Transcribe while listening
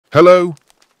Hello!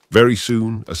 Very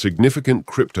soon, a significant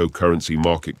cryptocurrency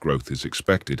market growth is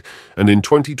expected, and in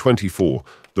 2024,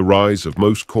 the rise of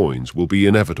most coins will be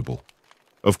inevitable.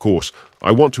 Of course,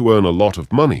 I want to earn a lot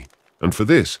of money, and for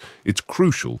this, it's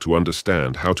crucial to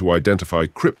understand how to identify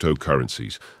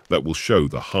cryptocurrencies that will show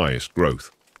the highest growth.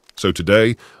 So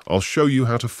today, I'll show you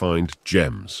how to find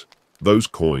gems, those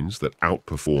coins that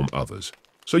outperform others,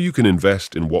 so you can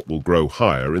invest in what will grow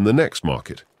higher in the next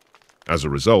market. As a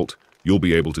result, you'll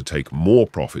be able to take more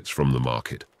profits from the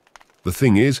market. The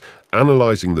thing is,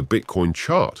 analyzing the Bitcoin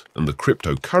chart and the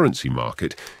cryptocurrency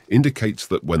market indicates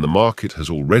that when the market has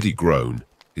already grown,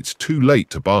 it's too late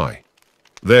to buy.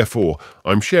 Therefore,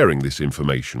 I'm sharing this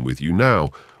information with you now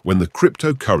when the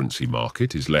cryptocurrency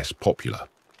market is less popular,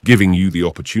 giving you the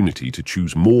opportunity to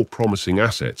choose more promising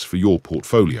assets for your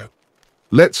portfolio.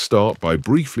 Let's start by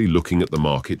briefly looking at the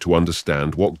market to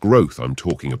understand what growth I'm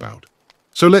talking about.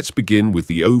 So let's begin with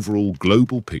the overall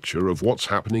global picture of what's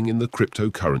happening in the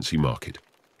cryptocurrency market.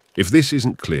 If this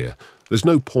isn't clear, there's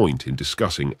no point in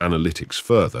discussing analytics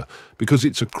further because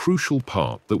it's a crucial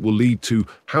part that will lead to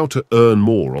how to earn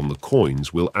more on the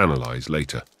coins we'll analyze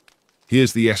later.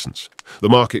 Here's the essence. The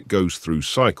market goes through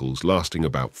cycles lasting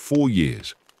about 4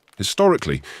 years.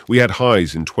 Historically, we had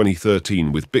highs in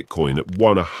 2013 with Bitcoin at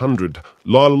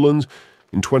 $100,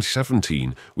 in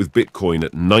 2017 with Bitcoin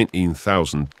at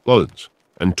 $19,000.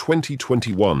 And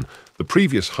 2021, the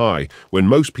previous high when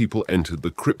most people entered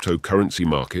the cryptocurrency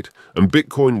market and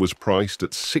Bitcoin was priced at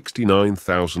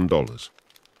 $69,000.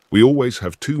 We always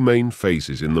have two main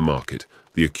phases in the market,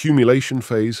 the accumulation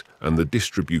phase and the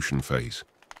distribution phase.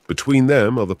 Between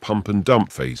them are the pump and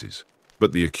dump phases.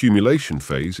 But the accumulation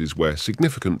phase is where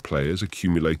significant players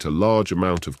accumulate a large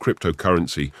amount of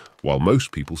cryptocurrency while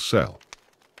most people sell.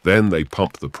 Then they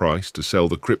pump the price to sell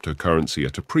the cryptocurrency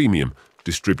at a premium,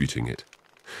 distributing it.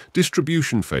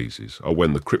 Distribution phases are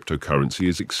when the cryptocurrency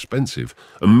is expensive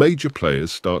and major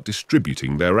players start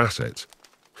distributing their assets.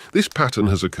 This pattern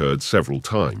has occurred several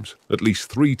times, at least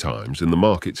 3 times in the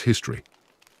market's history.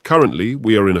 Currently,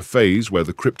 we are in a phase where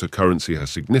the cryptocurrency has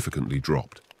significantly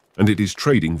dropped, and it is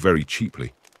trading very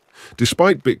cheaply.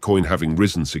 Despite Bitcoin having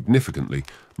risen significantly,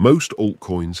 most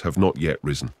altcoins have not yet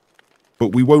risen.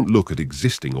 But we won't look at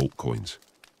existing altcoins.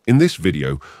 In this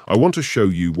video, I want to show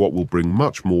you what will bring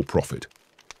much more profit.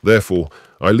 Therefore,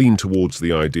 I lean towards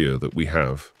the idea that we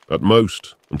have, at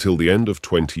most, until the end of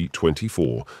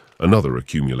 2024, another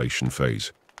accumulation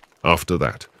phase. After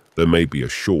that, there may be a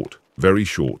short, very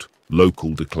short,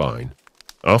 local decline.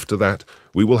 After that,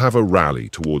 we will have a rally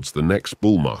towards the next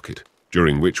bull market,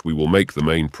 during which we will make the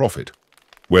main profit.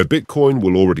 Where Bitcoin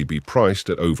will already be priced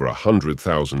at over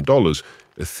 $100,000,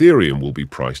 Ethereum will be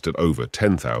priced at over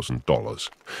 $10,000,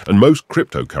 and most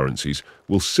cryptocurrencies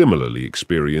will similarly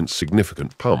experience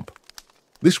significant pump.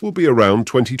 This will be around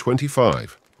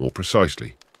 2025, more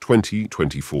precisely,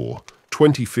 2024,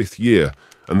 25th year,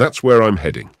 and that's where I'm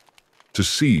heading, to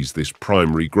seize this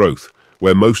primary growth,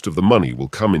 where most of the money will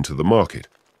come into the market.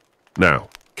 Now,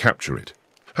 capture it.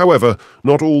 However,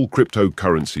 not all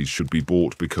cryptocurrencies should be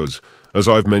bought because, as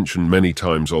I've mentioned many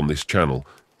times on this channel,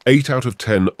 8 out of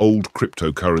 10 old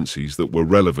cryptocurrencies that were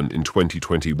relevant in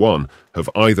 2021 have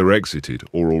either exited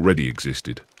or already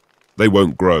existed. They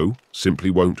won't grow,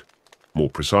 simply won't. More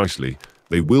precisely,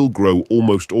 they will grow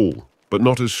almost all, but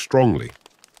not as strongly.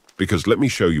 Because let me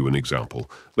show you an example.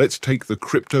 Let's take the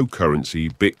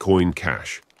cryptocurrency Bitcoin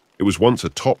Cash. It was once a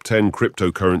top 10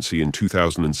 cryptocurrency in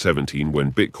 2017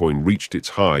 when Bitcoin reached its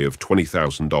high of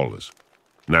 $20,000.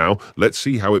 Now, let's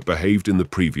see how it behaved in the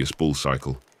previous bull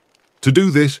cycle. To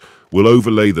do this, we'll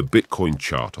overlay the Bitcoin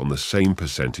chart on the same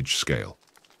percentage scale.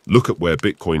 Look at where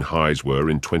Bitcoin highs were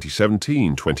in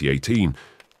 2017, 2018.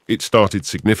 It started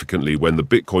significantly when the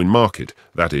Bitcoin market,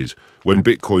 that is, when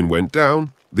Bitcoin went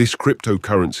down, this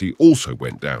cryptocurrency also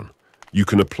went down. You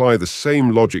can apply the same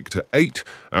logic to 8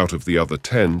 out of the other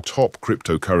 10 top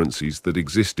cryptocurrencies that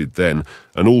existed then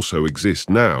and also exist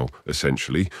now,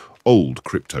 essentially, old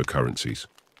cryptocurrencies.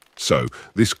 So,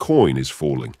 this coin is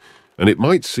falling, and it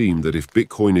might seem that if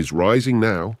Bitcoin is rising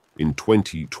now, in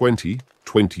 2020,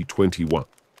 2021,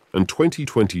 and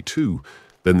 2022,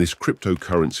 then this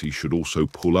cryptocurrency should also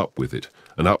pull up with it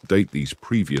and update these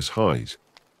previous highs.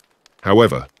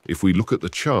 However, if we look at the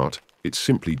chart, it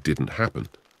simply didn't happen.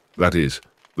 That is,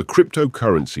 the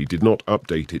cryptocurrency did not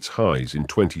update its highs in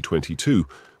 2022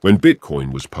 when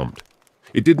Bitcoin was pumped.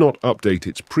 It did not update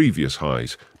its previous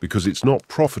highs because it's not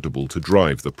profitable to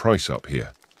drive the price up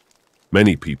here.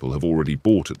 Many people have already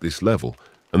bought at this level,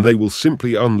 and they will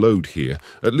simply unload here,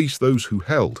 at least those who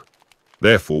held.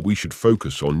 Therefore, we should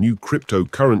focus on new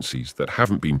cryptocurrencies that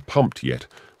haven't been pumped yet,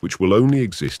 which will only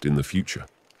exist in the future.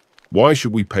 Why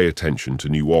should we pay attention to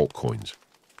new altcoins?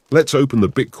 Let's open the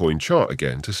Bitcoin chart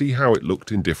again to see how it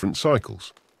looked in different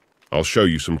cycles. I'll show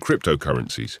you some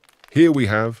cryptocurrencies. Here we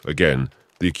have, again,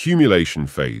 the accumulation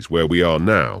phase where we are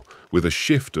now with a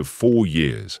shift of 4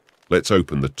 years. Let's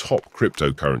open the top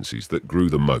cryptocurrencies that grew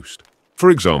the most. For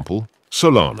example,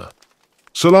 Solana.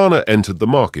 Solana entered the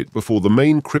market before the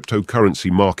main cryptocurrency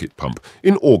market pump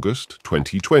in August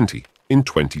 2020, in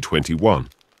 2021,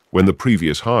 when the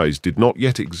previous highs did not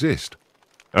yet exist.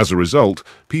 As a result,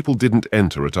 people didn't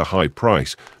enter at a high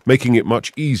price, making it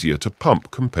much easier to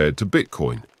pump compared to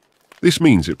Bitcoin. This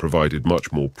means it provided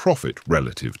much more profit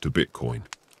relative to Bitcoin.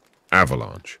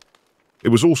 Avalanche. It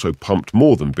was also pumped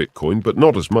more than Bitcoin, but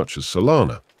not as much as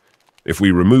Solana. If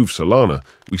we remove Solana,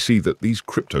 we see that these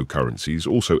cryptocurrencies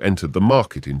also entered the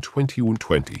market in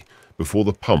 2020 before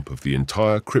the pump of the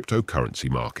entire cryptocurrency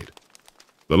market.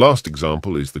 The last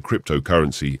example is the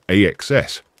cryptocurrency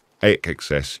AXS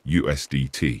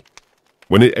USDT.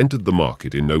 When it entered the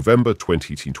market in November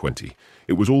 2020,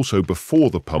 it was also before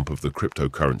the pump of the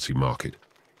cryptocurrency market.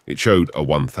 It showed a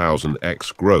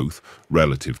 1000x growth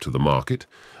relative to the market,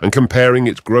 and comparing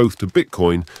its growth to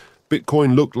Bitcoin,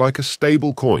 Bitcoin looked like a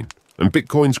stable coin, and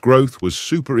Bitcoin's growth was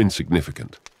super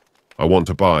insignificant. I want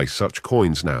to buy such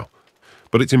coins now,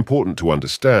 but it's important to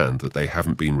understand that they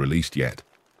haven't been released yet.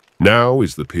 Now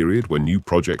is the period when new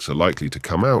projects are likely to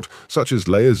come out, such as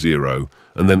Layer 0,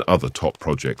 and then other top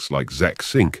projects like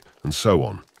ZachSync, and so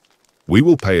on. We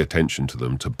will pay attention to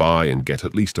them to buy and get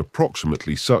at least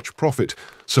approximately such profit,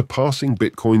 surpassing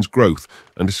Bitcoin's growth,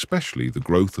 and especially the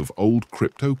growth of old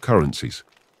cryptocurrencies.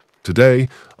 Today,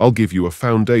 I'll give you a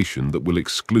foundation that will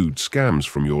exclude scams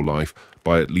from your life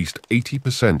by at least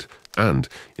 80% and,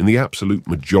 in the absolute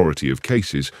majority of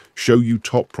cases, show you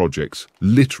top projects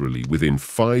literally within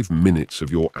 5 minutes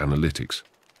of your analytics.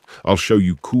 I'll show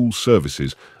you cool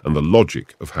services and the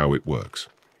logic of how it works.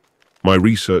 My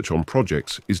research on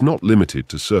projects is not limited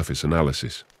to surface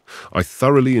analysis. I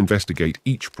thoroughly investigate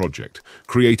each project,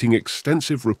 creating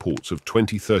extensive reports of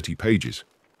 20-30 pages.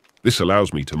 This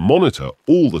allows me to monitor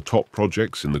all the top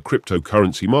projects in the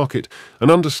cryptocurrency market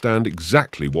and understand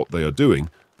exactly what they are doing,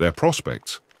 their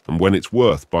prospects, and when it's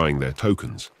worth buying their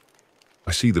tokens.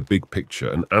 I see the big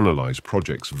picture and analyze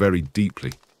projects very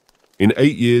deeply. In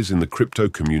 8 years in the crypto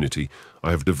community,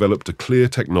 I have developed a clear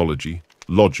technology,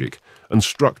 logic, and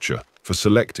structure for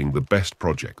selecting the best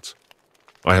projects.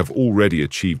 I have already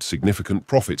achieved significant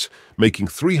profits, making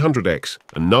 300x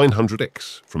and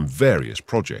 900x from various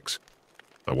projects.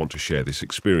 I want to share this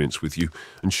experience with you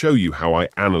and show you how I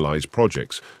analyze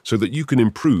projects so that you can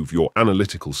improve your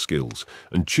analytical skills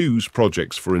and choose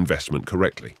projects for investment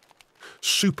correctly.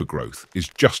 Supergrowth is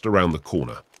just around the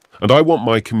corner, and I want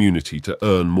my community to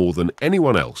earn more than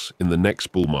anyone else in the next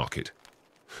bull market.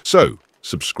 So,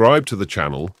 subscribe to the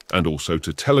channel and also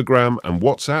to Telegram and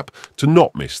WhatsApp to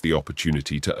not miss the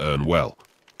opportunity to earn well.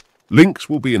 Links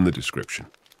will be in the description.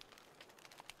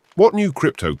 What new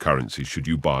cryptocurrencies should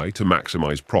you buy to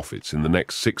maximize profits in the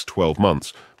next 6-12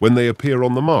 months when they appear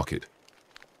on the market?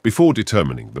 Before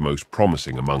determining the most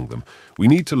promising among them, we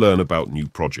need to learn about new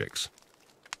projects.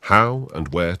 How and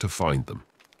where to find them.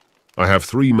 I have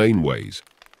 3 main ways.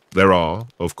 There are,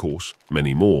 of course,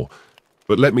 many more,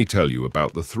 but let me tell you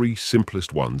about the 3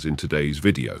 simplest ones in today's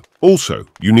video. Also,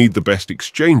 you need the best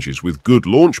exchanges with good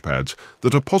launchpads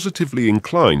that are positively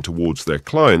inclined towards their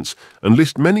clients and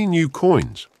list many new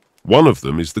coins. One of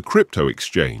them is the crypto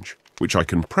exchange, which I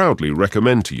can proudly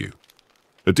recommend to you.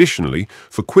 Additionally,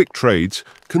 for quick trades,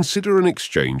 consider an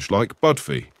exchange like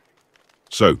Budfee.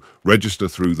 So, register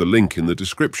through the link in the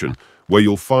description, where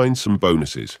you'll find some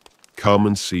bonuses. Come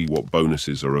and see what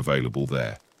bonuses are available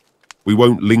there. We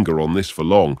won't linger on this for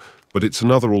long, but it's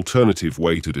another alternative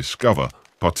way to discover,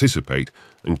 participate,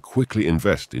 and quickly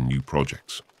invest in new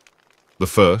projects. The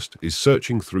first is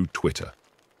searching through Twitter.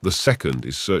 The second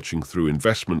is searching through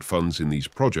investment funds in these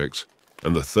projects,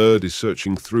 and the third is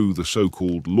searching through the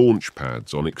so-called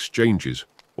launchpads on exchanges,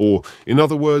 or, in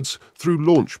other words, through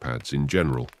launchpads in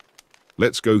general.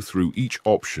 Let's go through each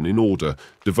option in order,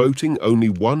 devoting only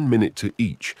 1 minute to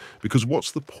each, because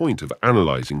what's the point of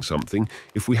analyzing something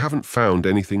if we haven't found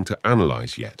anything to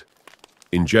analyze yet?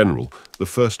 In general, the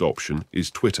first option is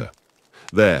Twitter.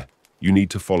 There, you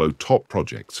need to follow top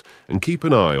projects and keep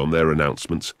an eye on their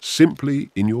announcements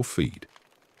simply in your feed.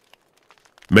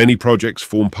 Many projects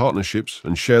form partnerships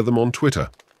and share them on Twitter.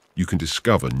 You can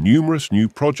discover numerous new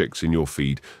projects in your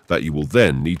feed that you will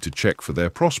then need to check for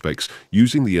their prospects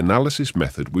using the analysis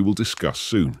method we will discuss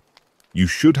soon. You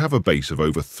should have a base of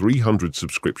over 300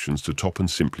 subscriptions to top and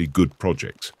simply good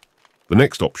projects. The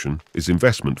next option is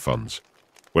investment funds.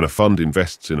 When a fund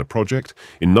invests in a project,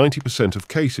 in 90% of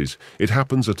cases, it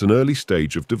happens at an early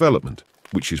stage of development,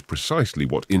 which is precisely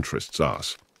what interests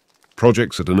us.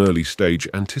 Projects at an early stage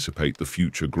anticipate the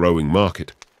future growing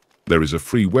market. There is a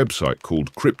free website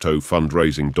called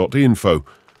cryptofundraising.info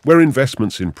where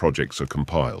investments in projects are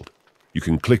compiled. You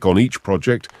can click on each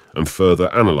project and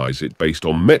further analyze it based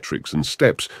on metrics and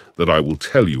steps that I will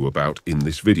tell you about in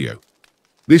this video.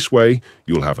 This way,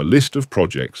 you'll have a list of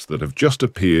projects that have just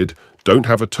appeared, don't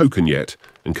have a token yet,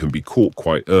 and can be caught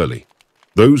quite early.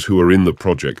 Those who are in the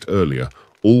project earlier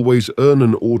always earn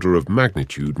an order of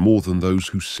magnitude more than those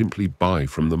who simply buy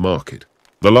from the market.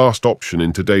 The last option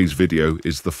in today's video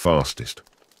is the fastest.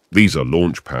 These are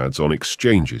launch pads on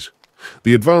exchanges.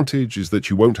 The advantage is that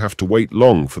you won't have to wait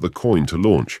long for the coin to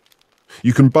launch.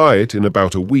 You can buy it in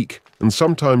about a week and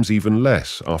sometimes even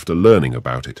less after learning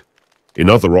about it. In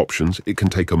other options, it can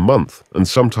take a month and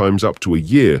sometimes up to a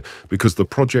year because the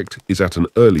project is at an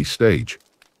early stage.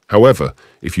 However,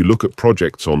 if you look at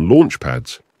projects on launch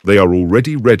pads, they are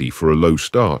already ready for a low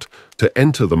start to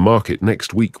enter the market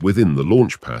next week within the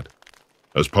launchpad.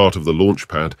 As part of the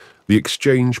launchpad, the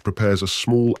exchange prepares a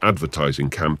small advertising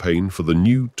campaign for the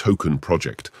new token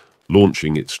project,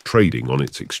 launching its trading on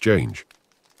its exchange.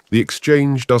 The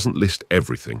exchange doesn't list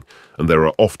everything, and there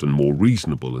are often more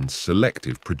reasonable and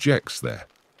selective projects there.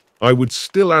 I would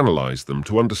still analyze them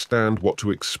to understand what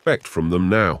to expect from them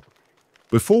now.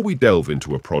 Before we delve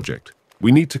into a project,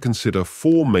 we need to consider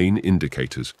 4 main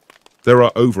indicators. There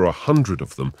are over 100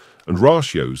 of them and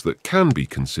ratios that can be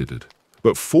considered,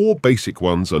 but 4 basic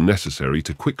ones are necessary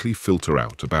to quickly filter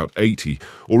out about 80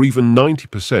 or even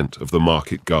 90% of the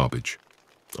market garbage.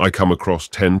 I come across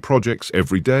 10 projects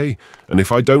every day, and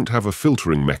if I don't have a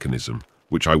filtering mechanism,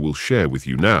 which I will share with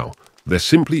you now, there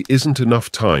simply isn't enough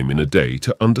time in a day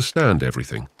to understand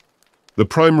everything. The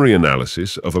primary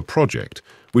analysis of a project,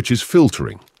 which is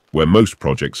filtering, where most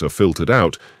projects are filtered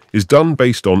out, is done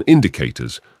based on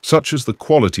indicators such as the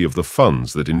quality of the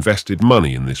funds that invested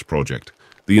money in this project,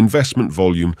 the investment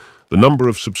volume, the number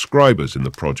of subscribers in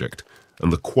the project,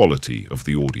 and the quality of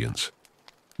the audience.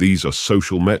 These are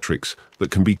social metrics that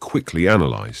can be quickly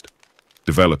analyzed.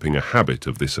 Developing a habit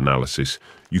of this analysis,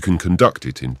 you can conduct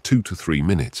it in 2 to 3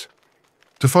 minutes.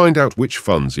 To find out which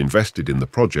funds invested in the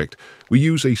project, we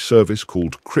use a service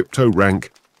called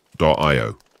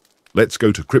cryptorank.io. Let's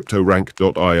go to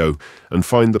cryptorank.io and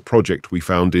find the project we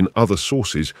found in other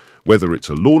sources, whether it's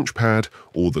a launchpad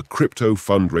or the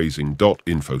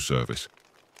cryptofundraising.info service.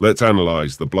 Let's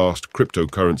analyze the Blast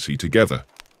cryptocurrency together.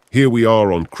 Here we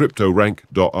are on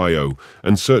cryptorank.io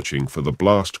and searching for the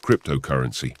Blast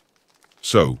cryptocurrency.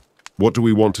 So, what do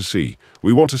we want to see?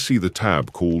 We want to see the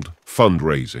tab called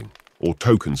Fundraising or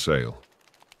Token Sale.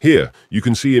 Here, you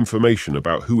can see information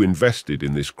about who invested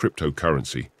in this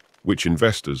cryptocurrency, which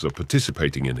investors are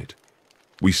participating in it.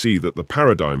 We see that the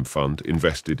Paradigm Fund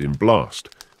invested in Blast,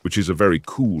 which is a very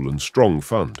cool and strong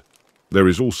fund. There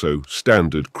is also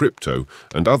Standard Crypto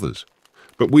and others.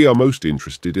 But we are most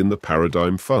interested in the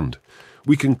Paradigm Fund.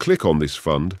 We can click on this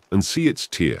fund and see its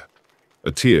tier.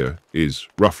 A tier is,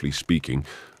 roughly speaking,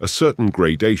 a certain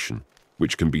gradation,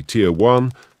 which can be Tier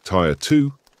 1, Tier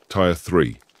 2, Tier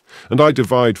 3. And I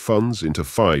divide funds into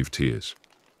 5 tiers.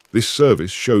 This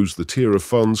service shows the tier of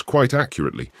funds quite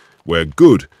accurately, where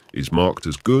good is marked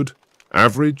as good,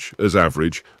 average as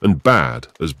average, and bad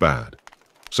as bad.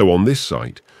 So on this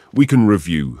site, we can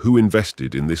review who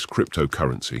invested in this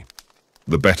cryptocurrency.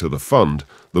 The better the fund,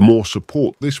 the more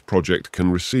support this project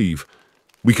can receive.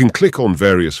 We can click on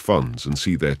various funds and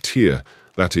see their tier,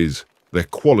 that is, their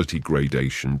quality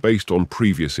gradation based on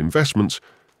previous investments.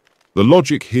 The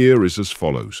logic here is as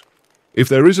follows. If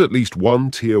there is at least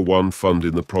one Tier 1 fund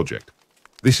in the project,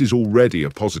 this is already a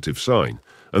positive sign,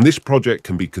 and this project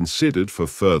can be considered for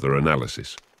further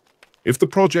analysis. If the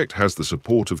project has the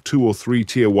support of 2 or 3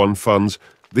 Tier 1 funds,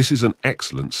 this is an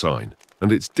excellent sign,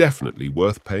 and it's definitely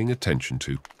worth paying attention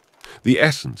to. The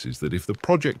essence is that if the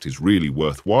project is really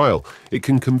worthwhile, it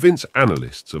can convince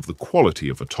analysts of the quality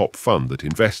of a top fund that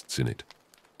invests in it.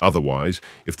 Otherwise,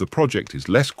 if the project is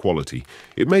less quality,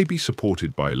 it may be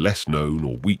supported by less known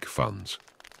or weak funds.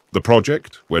 The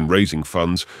project, when raising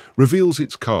funds, reveals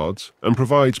its cards and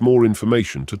provides more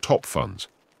information to top funds,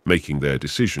 making their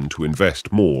decision to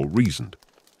invest more reasoned.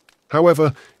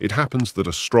 However, it happens that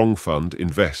a strong fund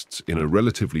invests in a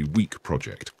relatively weak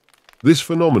project. This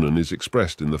phenomenon is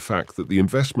expressed in the fact that the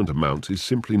investment amount is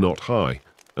simply not high,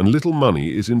 and little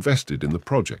money is invested in the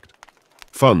project.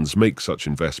 Funds make such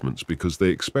investments because they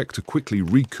expect to quickly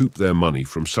recoup their money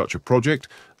from such a project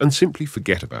and simply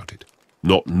forget about it,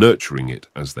 not nurturing it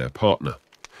as their partner.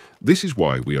 This is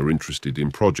why we are interested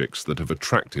in projects that have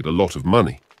attracted a lot of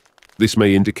money. This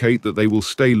may indicate that they will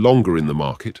stay longer in the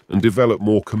market and develop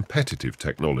more competitive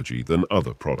technology than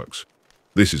other products.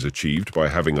 This is achieved by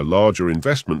having a larger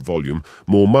investment volume,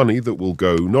 more money that will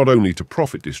go not only to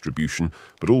profit distribution,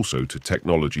 but also to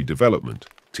technology development,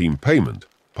 team payment,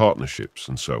 partnerships,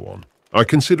 and so on. I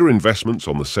consider investments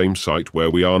on the same site where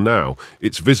we are now.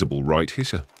 It's visible right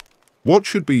here. What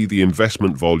should be the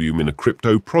investment volume in a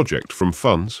crypto project from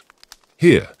funds?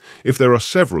 Here, if there are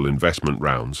several investment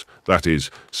rounds, that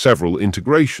is, several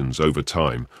integrations over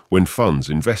time when funds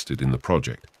invested in the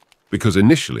project. Because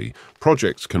initially,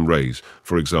 projects can raise,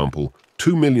 for example,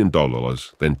 $2 million,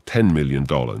 then $10 million,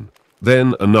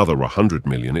 then another $100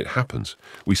 million, it happens.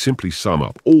 We simply sum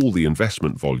up all the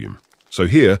investment volume. So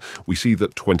here, we see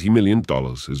that $20 million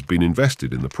has been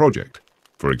invested in the project,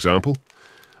 for example.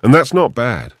 And that's not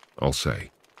bad, I'll say.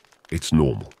 It's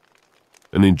normal.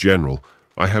 And in general,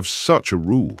 I have such a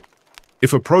rule.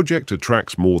 If a project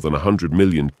attracts more than $100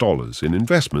 million in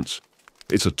investments,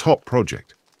 it's a top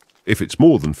project. If it's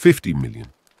more than $50 million,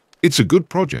 it's a good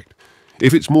project.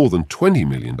 If it's more than $20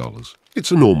 million,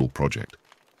 it's a normal project.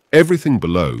 Everything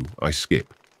below I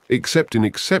skip, except in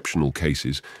exceptional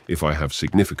cases if I have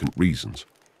significant reasons.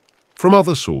 From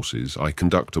other sources, I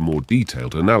conduct a more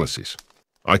detailed analysis.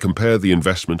 I compare the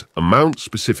investment amount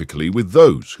specifically with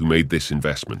those who made this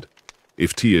investment.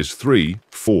 If T is 3,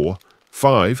 4,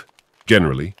 5,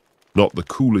 generally, not the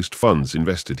coolest funds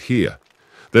invested here,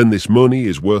 then this money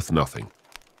is worth nothing.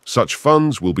 Such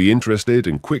funds will be interested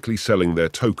in quickly selling their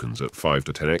tokens at 5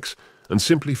 to 10x and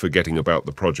simply forgetting about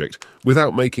the project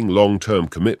without making long-term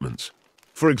commitments.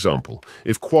 For example,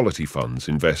 if quality funds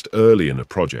invest early in a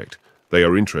project, they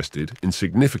are interested in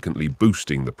significantly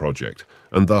boosting the project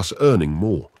and thus earning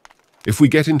more. If we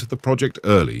get into the project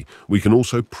early, we can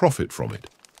also profit from it.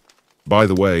 By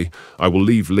the way, I will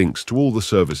leave links to all the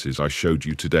services I showed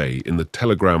you today in the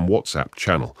Telegram WhatsApp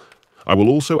channel. I will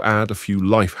also add a few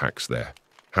life hacks there.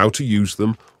 How to use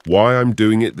them, why I'm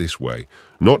doing it this way,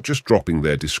 not just dropping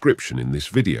their description in this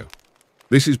video.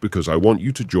 This is because I want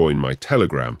you to join my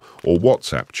Telegram or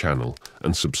WhatsApp channel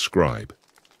and subscribe.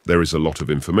 There is a lot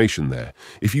of information there.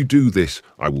 If you do this,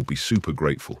 I will be super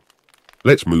grateful.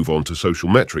 Let's move on to social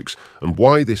metrics and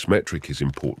why this metric is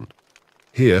important.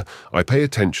 Here, I pay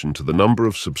attention to the number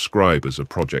of subscribers a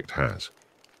project has.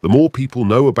 The more people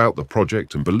know about the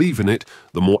project and believe in it,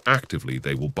 the more actively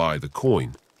they will buy the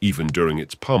coin, even during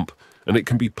its pump, and it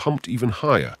can be pumped even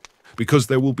higher, because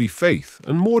there will be faith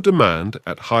and more demand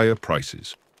at higher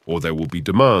prices, or there will be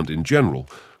demand in general,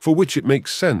 for which it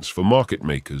makes sense for market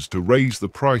makers to raise the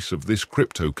price of this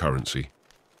cryptocurrency.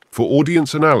 For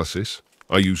audience analysis,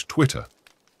 I use Twitter.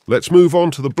 Let's move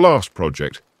on to the Blast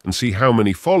project and see how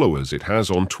many followers it has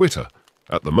on Twitter.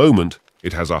 At the moment,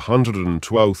 it has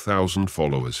 112,000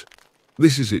 followers.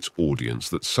 This is its audience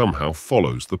that somehow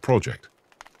follows the project.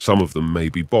 Some of them may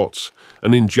be bots,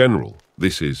 and in general,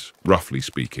 this is, roughly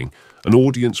speaking, an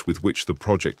audience with which the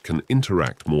project can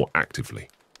interact more actively.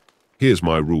 Here's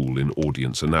my rule in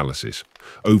audience analysis.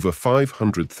 Over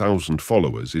 500,000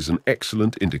 followers is an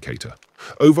excellent indicator.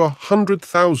 Over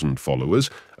 100,000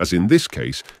 followers, as in this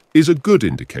case, is a good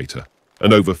indicator.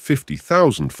 And over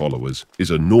 50,000 followers is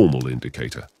a normal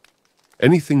indicator.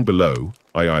 Anything below,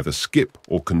 I either skip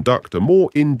or conduct a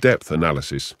more in-depth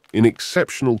analysis in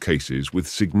exceptional cases with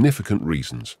significant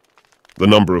reasons. The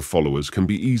number of followers can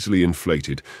be easily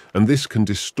inflated, and this can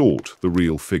distort the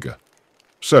real figure.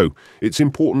 So, it's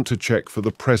important to check for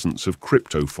the presence of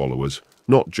crypto followers,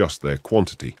 not just their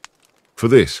quantity. For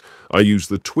this, I use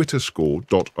the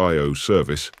twitterscore.io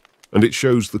service, and it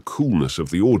shows the coolness of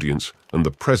the audience and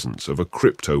the presence of a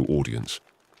crypto audience.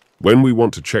 When we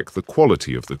want to check the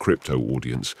quality of the crypto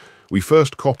audience, we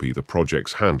first copy the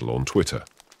project's handle on Twitter.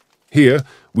 Here,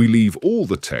 we leave all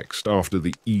the text after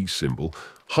the E symbol,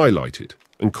 highlight it,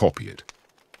 and copy it.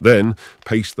 Then,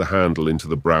 paste the handle into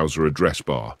the browser address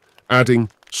bar, adding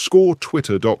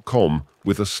scoretwitter.com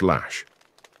with a slash.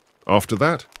 After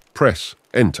that, press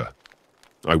Enter.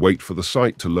 I wait for the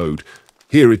site to load.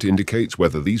 Here it indicates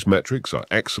whether these metrics are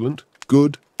excellent,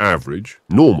 good, average,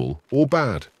 normal, or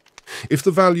bad. If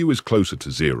the value is closer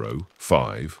to 0,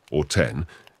 5, or 10,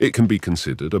 it can be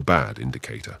considered a bad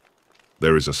indicator.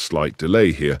 There is a slight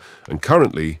delay here, and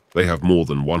currently they have more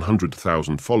than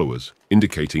 100,000 followers,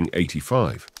 indicating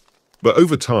 85. But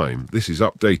over time, this is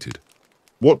updated.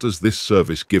 What does this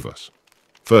service give us?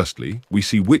 Firstly, we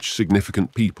see which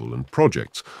significant people and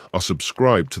projects are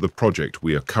subscribed to the project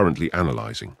we are currently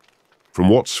analyzing. From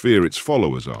what sphere its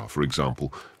followers are, for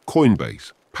example,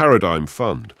 Coinbase, Paradigm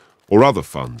Fund, or other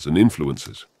funds and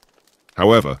influencers.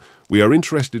 However, we are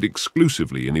interested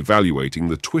exclusively in evaluating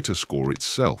the Twitter score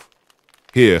itself.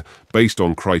 Here, based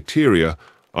on criteria,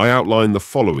 I outline the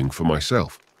following for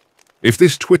myself. If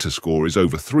this Twitter score is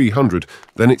over 300,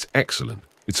 then it's excellent.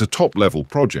 It's a top-level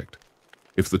project.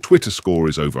 If the Twitter score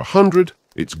is over 100,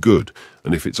 it's good,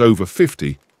 and if it's over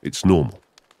 50, it's normal.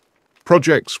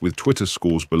 Projects with Twitter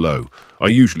scores below I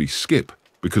usually skip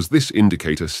because this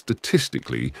indicator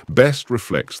statistically best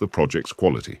reflects the project's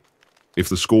quality. If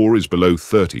the score is below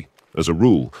 30, as a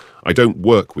rule, I don't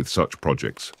work with such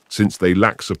projects since they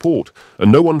lack support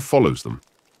and no one follows them.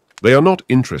 They are not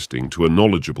interesting to a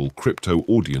knowledgeable crypto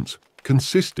audience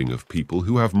consisting of people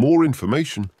who have more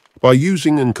information. By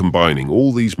using and combining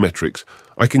all these metrics,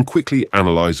 I can quickly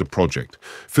analyze a project,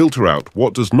 filter out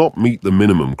what does not meet the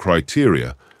minimum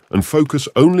criteria, and focus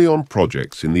only on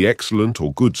projects in the excellent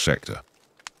or good sector.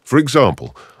 For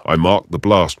example, I mark the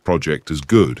Blast project as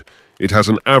good. It has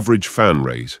an average fan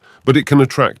raise, but it can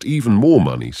attract even more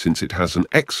money since it has an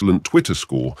excellent Twitter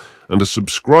score and a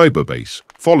subscriber base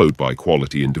followed by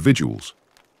quality individuals.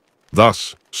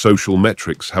 Thus, social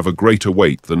metrics have a greater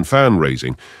weight than fan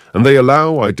raising, and they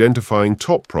allow identifying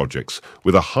top projects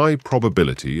with a high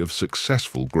probability of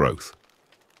successful growth.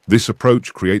 This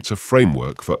approach creates a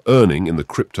framework for earning in the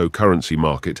cryptocurrency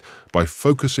market by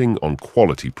focusing on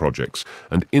quality projects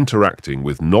and interacting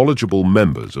with knowledgeable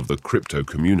members of the crypto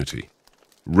community.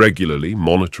 Regularly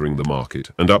monitoring the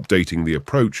market and updating the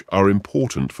approach are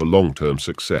important for long-term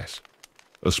success.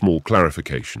 A small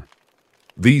clarification.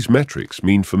 These metrics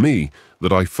mean for me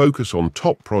that I focus on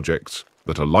top projects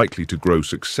that are likely to grow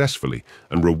successfully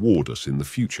and reward us in the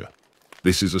future.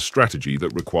 This is a strategy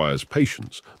that requires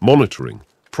patience, monitoring,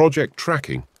 project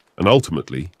tracking, and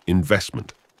ultimately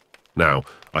investment. Now,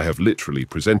 I have literally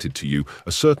presented to you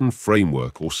a certain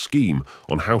framework or scheme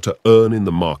on how to earn in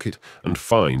the market and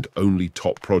find only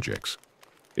top projects.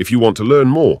 If you want to learn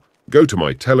more, go to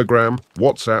my Telegram,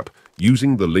 WhatsApp,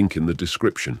 using the link in the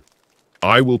description.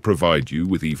 I will provide you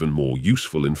with even more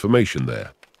useful information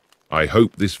there. I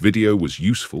hope this video was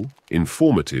useful,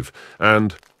 informative,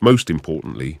 and, most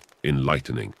importantly,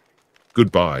 enlightening.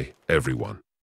 Goodbye, everyone.